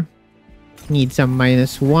here. Need some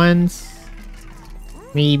 -1s.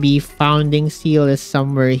 Maybe Founding Seal is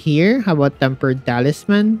somewhere here. How about Tempered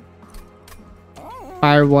Talisman?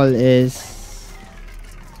 Firewall is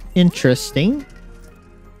interesting.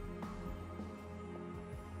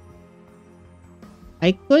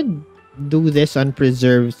 I could do this on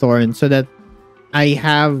Preserved Thorn so that I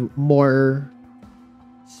have more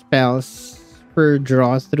spells per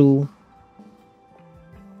draw through.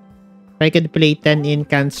 If I could play 10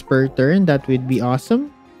 incants per turn, that would be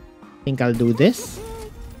awesome. I think I'll do this.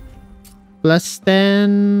 Plus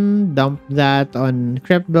 10. Dump that on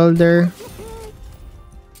Crypt Builder.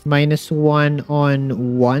 -1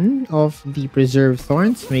 on 1 of the Preserved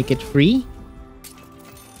Thorns. Make it free.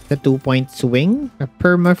 The 2-point swing. A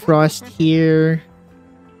Permafrost here.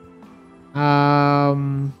 I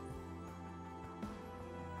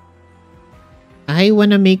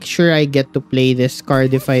want to make sure I get to play this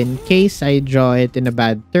card if in case I draw it in a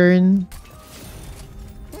bad turn.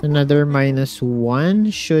 Another -1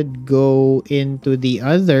 should go into the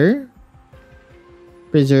other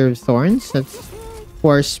Preserved Thorns. That's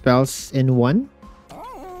 4 spells in 1.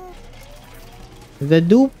 The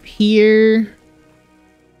dupe here.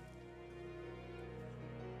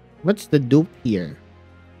 What's the dupe here?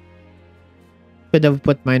 Could have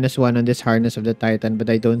put -1 on this Harness of the Titan, but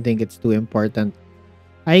I don't think it's too important.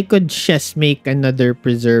 I could just make another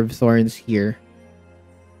Preserved Thorns here.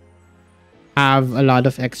 Have a lot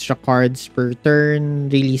of extra cards per turn.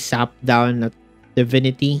 Really sap down at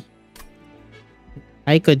Divinity.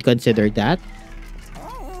 I could consider that.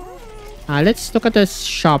 Let's look at the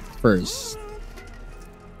shop first.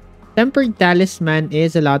 Tempered Talisman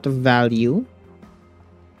is a lot of value.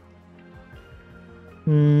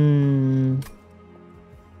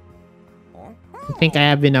 I think I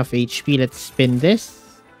have enough HP. Let's spin this.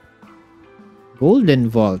 Golden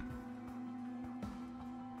Vault.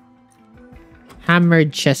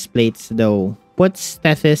 Hammered chest plates though. Puts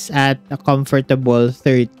Tethys at a comfortable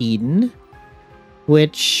 13.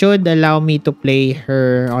 Which should allow me to play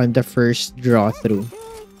her on the first draw through.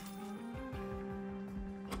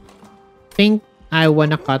 Think I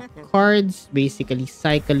wanna cut cards. Basically,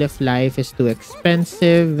 Cycle of Life is too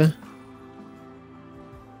expensive.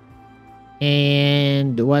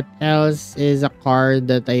 And what else is a card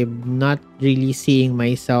that I'm not really seeing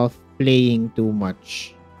myself playing too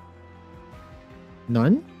much?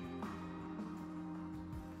 None?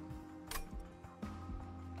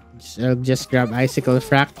 I'll just grab Icicle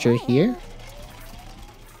Fracture here.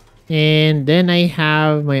 And then I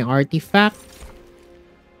have my artifact.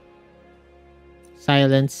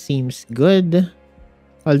 Silence seems good.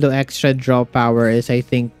 Although extra draw power is, I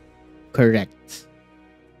think, correct.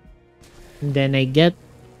 And then I get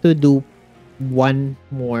to do one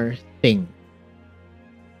more thing.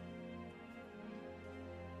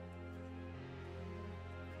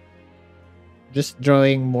 Just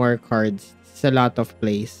drawing more cards. It's a lot of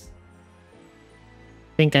plays.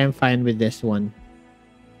 I think I'm fine with this one.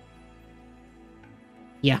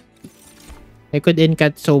 Yeah. I could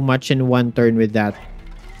incut so much in one turn with that.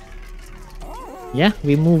 Yeah,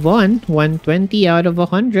 we move on. 120 out of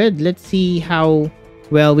 100. Let's see how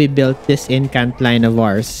well we built this incant line of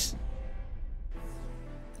ours.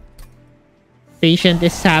 Patient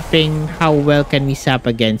is sapping. How well can we sap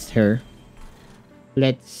against her?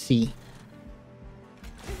 Let's see.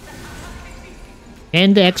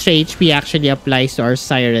 And the extra HP actually applies to our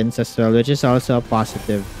sirens as well, which is also a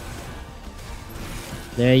positive.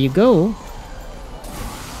 There you go.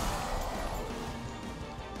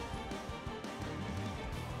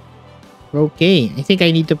 Okay, I think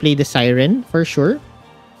I need to play the siren for sure.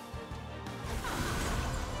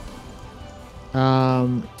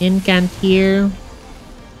 Incant here.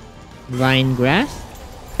 Vine grass.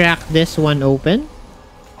 Crack this one open.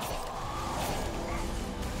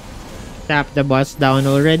 Tap the boss down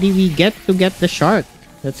already. We get to get the shark.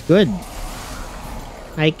 That's good.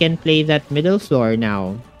 I can play that middle floor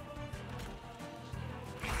now.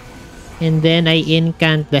 And then I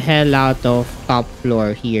incant the hell out of top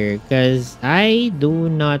floor here because I do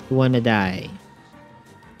not want to die.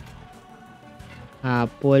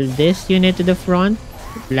 Pull this unit to the front.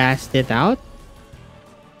 Blast it out.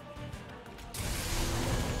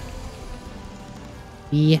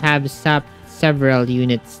 We have sapped several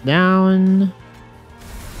units down.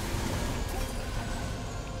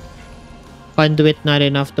 Conduit not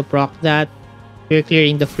enough to proc that. We're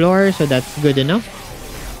clearing the floor, so that's good enough.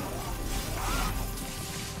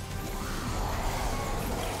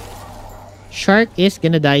 Shark is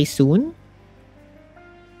gonna die soon.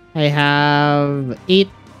 I have 8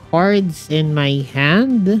 cards in my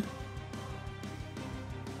hand.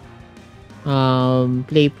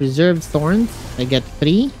 Play Preserved Thorns. I get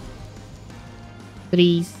 3.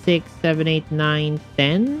 3, 6, 7, 8, 9,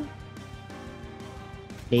 10.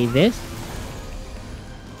 Play this.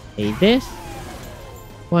 Play this.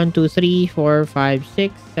 1, 2, 3, 4, 5,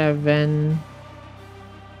 6, 7,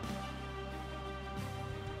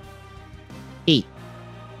 8.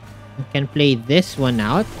 I can play this one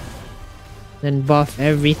out. Then buff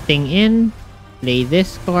everything in. Play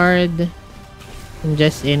this card. And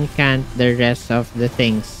just incant the rest of the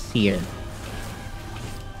things here.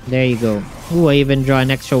 There you go. Ooh, I even draw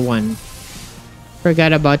an extra one.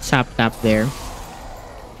 Forgot about Sap Tap there.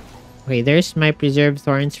 Okay, there's my Preserved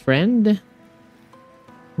Thorns friend.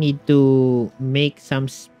 Need to make some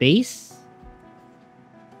space.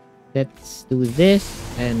 Let's do this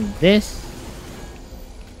and this.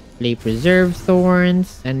 Play Preserved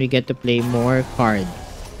Thorns. And we get to play more cards.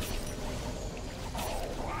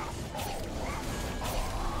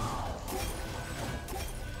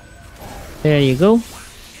 There you go.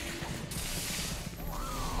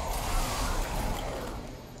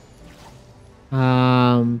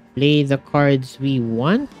 Play the cards we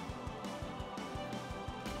want.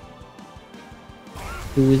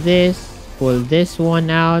 Do this. Pull this one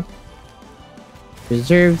out.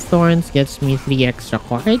 Preserved Thorns gets me 3 extra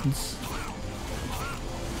cards.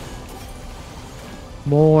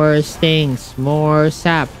 More stings. More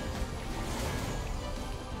sap.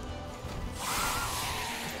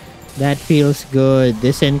 That feels good.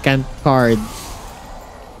 This incant cards.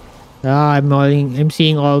 I'm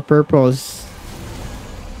seeing all purples.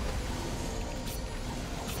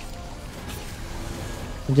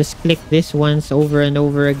 Just click this once over and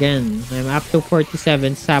over again. I'm up to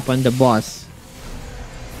 47 sap on the boss.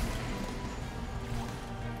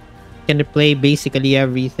 Can play basically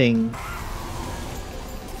everything.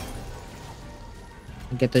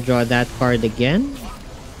 Get to draw that card again.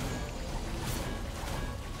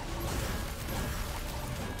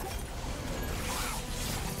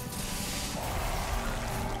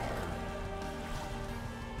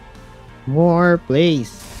 More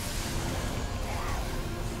plays.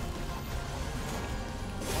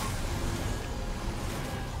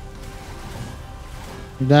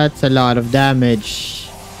 That's a lot of damage.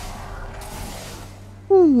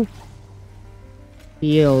 Woo.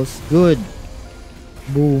 Feels good.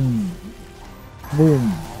 Boom.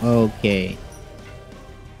 Boom. Okay.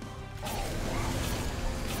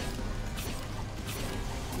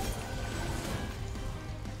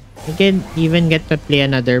 I can even get to play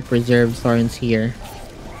another Preserved Thorns here.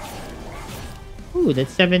 Ooh,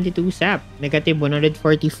 that's 72 sap. Negative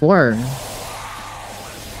 144.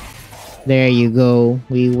 There you go.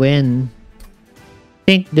 We win. I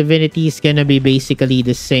think Divinity is gonna be basically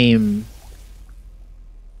the same.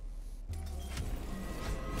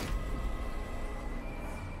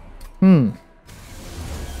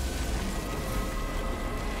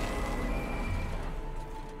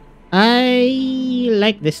 I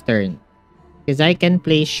like this turn. Because I can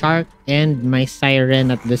play Shark and my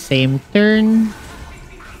Siren at the same turn.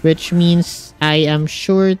 Which means I am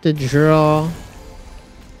sure to draw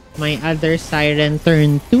my other Siren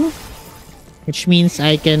turn 2. Which means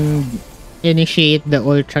I can initiate the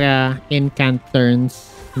Ultra Incant turns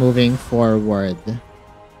moving forward.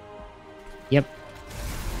 Yep.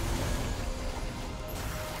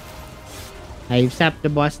 I've sapped the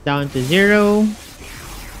boss down to 0.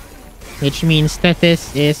 Which means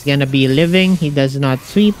Tethys is gonna be living. He does not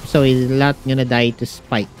sweep, so he's not gonna die to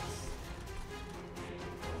spike.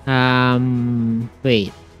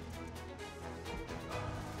 Wait.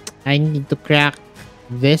 I need to crack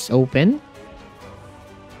this open.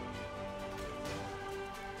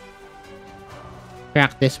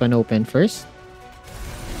 Crack this one open first.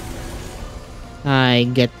 I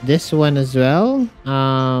get this one as well.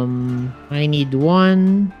 I need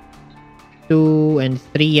 1, 2, and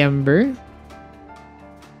 3 ember.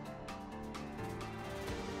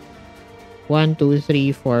 1, 2,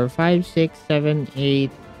 3, 4, 5, 6, 7,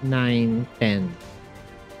 8, 9, 10.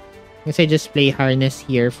 I guess I just play harness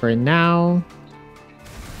here for now.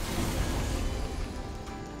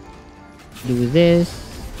 Do this.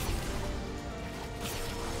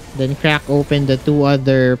 Then crack open the 2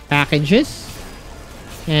 other packages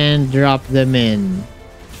and drop them in.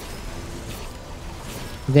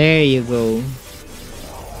 There you go.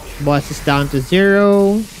 Boss is down to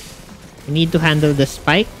 0. I need to handle the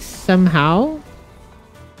spikes somehow.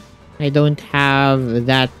 I don't have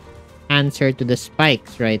that answer to the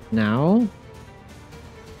spikes right now.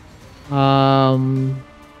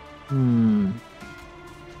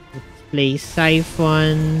 Let's play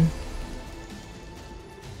Siphon.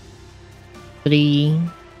 3,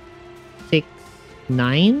 6,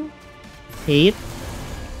 9, 8.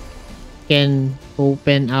 Can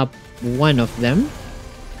open up one of them.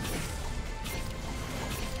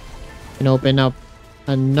 Can open up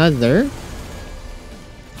another.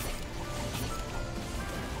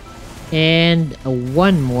 And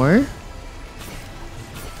one more.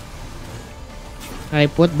 I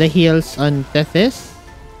put the heals on Tethys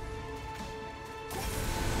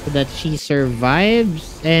so that she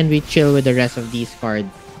survives, and we chill with the rest of these cards.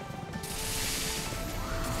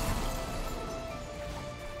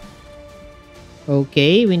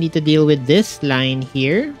 Okay, we need to deal with this line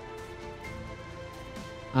here.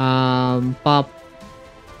 Pop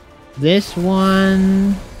this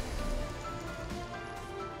one.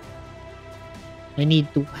 I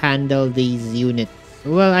need to handle these units.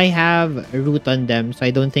 Well, I have root on them, so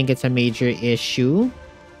I don't think it's a major issue.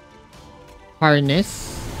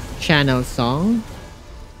 Harness, Channel Song,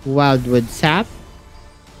 Wildwood Sap,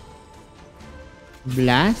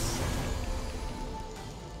 Blast.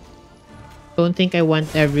 Don't think I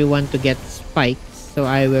want everyone to get spikes, so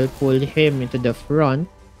I will pull him into the front.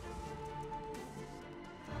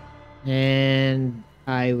 And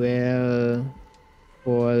I will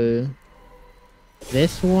pull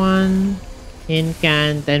this one,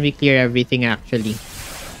 Incant, and we clear everything actually.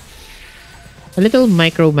 A little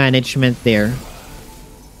micromanagement there.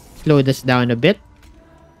 Slow this down a bit.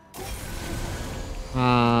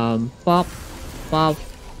 Pop, pop,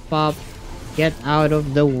 pop. Get out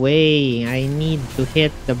of the way. I need to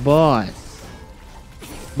hit the boss.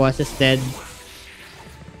 Boss is dead.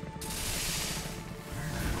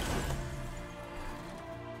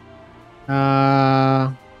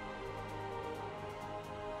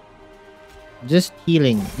 Just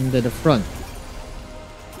healing into the front.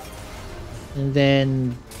 And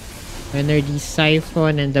then Energy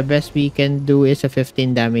Siphon, and the best we can do is a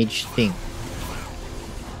 15 damage thing.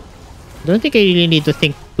 Don't think I really need to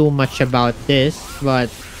think too much about this,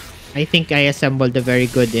 but I think I assembled a very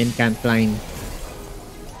good incant line.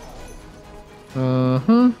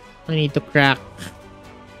 I need to crack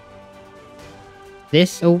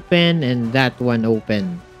this open and that one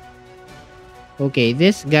open. Okay,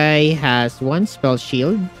 this guy has 1 spell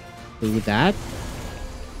shield. Do that.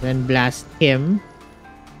 Then blast him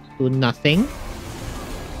to nothing.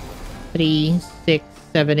 3, 6,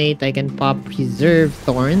 7, 8. I can pop Preserve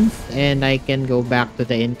Thorns, and I can go back to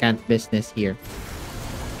the incant business here.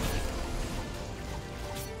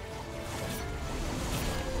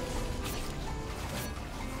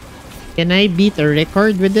 Can I beat a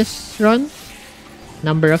record with this run?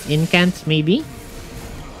 Number of incants, maybe?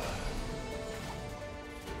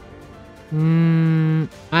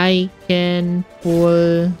 I can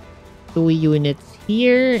pull 2 units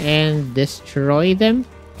here and destroy them.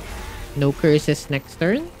 No curses next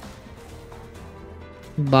turn.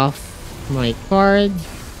 Buff my card.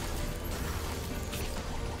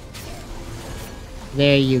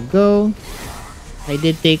 There you go. I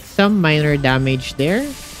did take some minor damage there,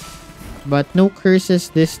 but no curses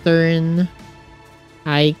this turn.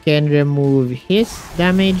 I can remove his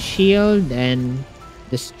damage shield and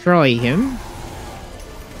destroy him.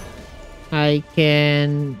 I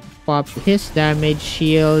can pop his damage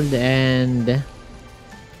shield and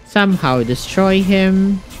somehow destroy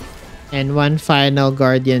him. And one final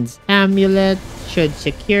Guardian's Amulet should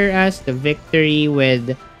secure us the victory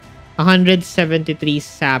with 173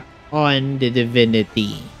 sap on the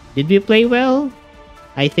Divinity. Did we play well?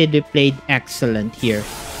 I think we played excellent here.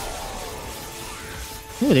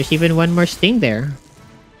 Oh, there's even one more sting there.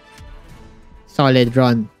 Solid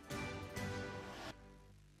run.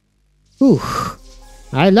 Ooh,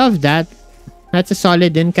 I love that. That's a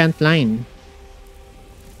solid incant line.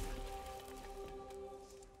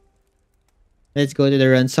 Let's go to the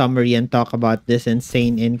run summary and talk about this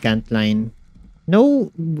insane incant line.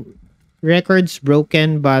 No records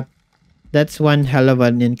broken, but that's one hell of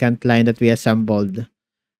an incant line that we assembled.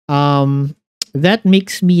 That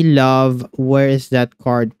makes me love, where is that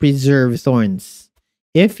card? Preserve Thorns.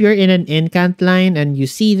 If you're in an incant line and you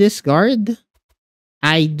see this card,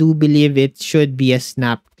 I do believe it should be a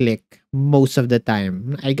snap click most of the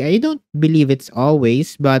time. I don't believe it's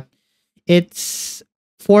always, but it's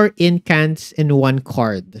 4 incants in one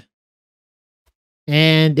card.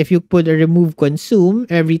 And if you put a remove consume,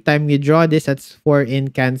 every time you draw this, that's 4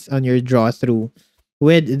 incants on your draw through.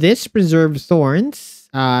 With this Preserve Thorns,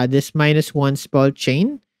 this -1 spell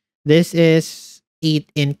chain, this is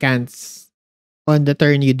 8 incants on the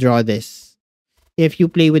turn you draw this. If you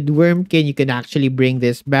play with Wormkin, you can actually bring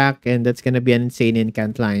this back, and that's gonna be an insane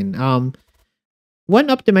incant line. One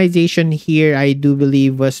optimization here, I do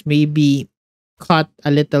believe, was maybe cut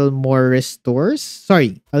a little more restores.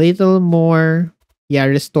 Sorry, a little more,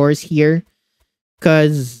 restores here.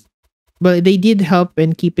 Because, well, they did help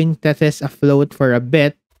in keeping Tethys afloat for a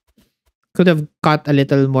bit. Could have cut a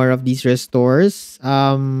little more of these restores.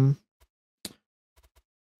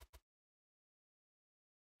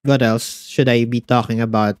 What else should I be talking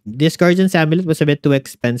about? This Guardian's Amulet was a bit too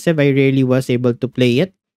expensive. I rarely was able to play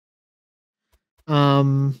it.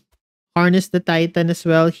 Harness the Titan as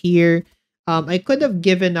well here. I could have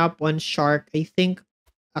given up on Shark, I think,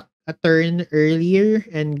 a turn earlier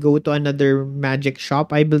and go to another magic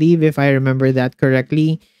shop, I believe, if I remember that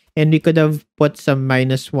correctly. And we could have put some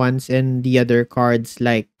 -1s in the other cards,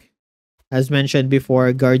 like, as mentioned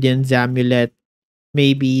before, Guardian's Amulet.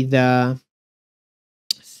 Maybe the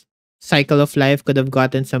Cycle of Life could have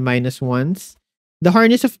gotten some -1s. The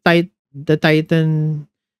Harness of the Titan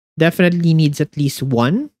definitely needs at least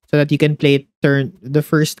one, so that you can play the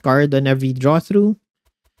first card on every draw through.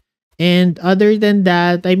 And other than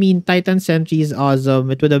that, I mean, Titan Sentry is awesome.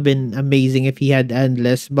 It would have been amazing if he had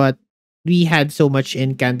Endless, but we had so much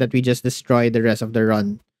incant that we just destroyed the rest of the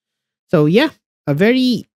run. So yeah, a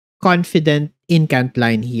very confident incant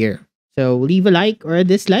line here. So leave a like or a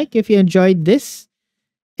dislike if you enjoyed this.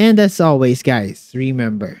 And as always, guys,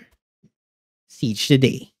 remember, Siege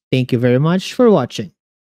today. Thank you very much for watching.